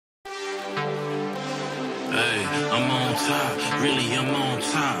Yeah, I'm on top, really I'm on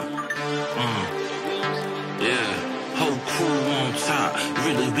top. Yeah, whole crew on top,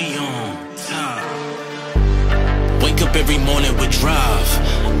 really we on top. Wake up every morning with drive.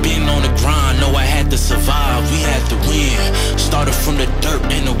 Been on the grind, know I had to survive. We had to win. Started from the dirt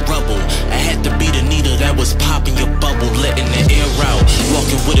and the rubble. I had to be the needle that was popping your bubble, letting the air out,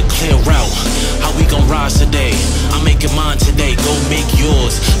 walking with a clear route. How we gon' rise today? I'm making mine today, go make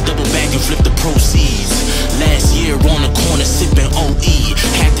yours. Double back and flip the proceeds. Last year on the corner sipping OE.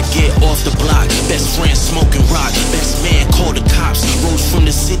 Had to get off the block. Best friend smoking rock. Best man called the cops. Rose from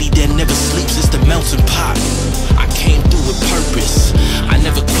the city that never sleeps, it's the melting pot. I came through with purpose. I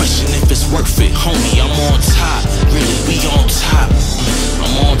never question if it's worth it, homie. I'm on top, really we on top.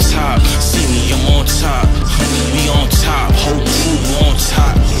 I'm on top, see me, I'm on top. We on top, whole crew on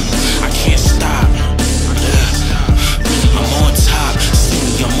top. I can't stop. I'm on top, see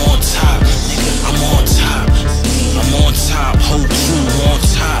me, I'm on top. Nigga, I'm on top. I'm on top, whole crew on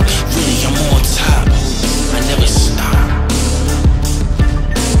top. Really, I'm on top. I never stop.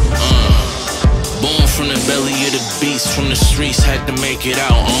 Born from the belly of the beast, from the streets, had to make it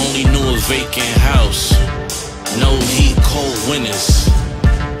out. I only knew a vacant house. No heat, cold winters.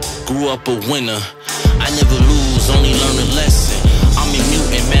 Grew up a winner. I never lose, only learn a lesson. I'm a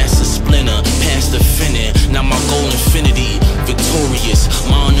mutant, master splinter, past the finning. Now my goal infinity, victorious.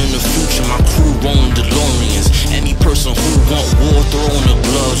 Mine in the future, my crew rolling DeLoreans. Any person who want war, throw in the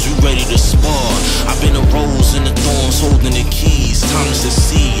gloves, you ready to spar. I've been the rose and the thorns, holding the keys. Time to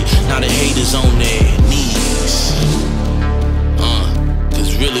succeed, now the haters on their knees.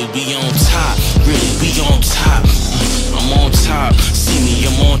 Cause really we on top, really we on top. I'm on top, see me,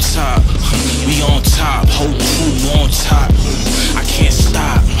 I'm on top. We on top, whole crew on top. I can't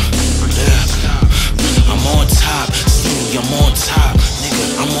stop. I'm on top, see me, I'm on top. Nigga,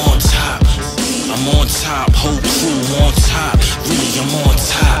 I'm on top. I'm on top, whole crew on top. Really, I'm on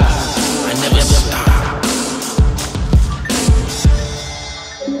top. I never stop.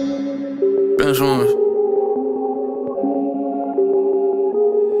 Transformers.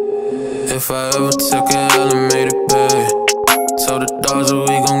 If I ever took an elevator back, told the dogs that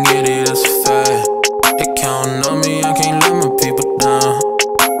we gon' get it, that's a fact. They counting on me, I can't let my people down.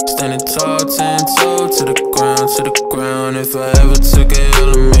 Standing tall, 10 toes to the ground. If I ever took an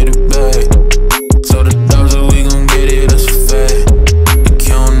elevator back, told the dogs that we gon' get it, that's a fact. They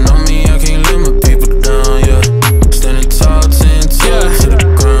counting on me, I can't let my people down, yeah. Standing tall, 10 toes to the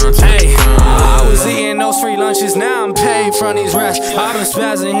ground, I was eating those free lunches, now I'm paid from these rats. I've been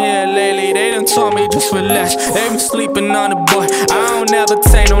spazzing here lately, they done told me just relax. They been sleeping on the boy, I don't ever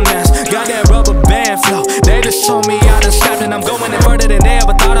take no naps. Got that rubber band flow, they just told me I done snapped. And I'm going in further than they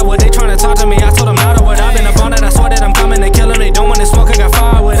ever thought I would. They tryna talk to me, I told them not a word. I've been up on it, I swear that I'm coming to kill them. They don't want to smoke, I got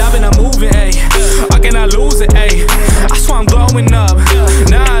firewood. I've been a moving, ayy, how can I lose it, ayy? I swear I'm glowing up,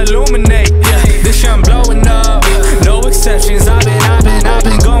 now I illuminate, yeah. This year I'm blowing up, no exceptions. I've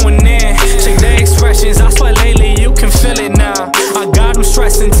been going in. Check their expressions, I swear lately you can feel it now. I got them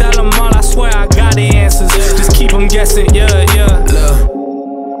stressing, tell them all, I swear I got the answers. Just keep them guessing, yeah. Look,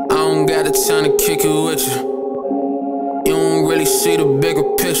 I don't got the time to kick it with you. You don't really see the bigger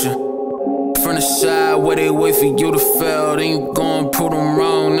picture. From the side where they wait for you to fail, then you gon' prove them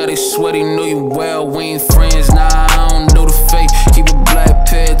wrong. Now they swear they know you well. We ain't friends, nah, I don't do the fake. Keep a black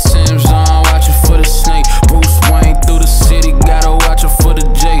pair of Timbs on, watching for the snake. Bruce Wayne through the city, gotta watch it for the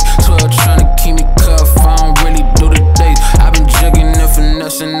J. 12 tryna keep me cuffed, I don't really do the dates. I been jigging and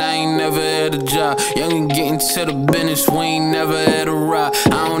finessing, I ain't never had a job. Young and getting to the business, we ain't never had a ride.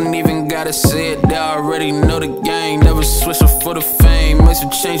 I don't even gotta say it, they already know the game. Never switch up for the fame, makes a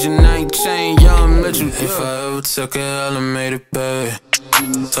change and I ain't changed. Young Mitchell, if I ever took an elevator back,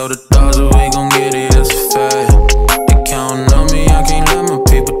 told the dogs that we gon' get it, that's a fact.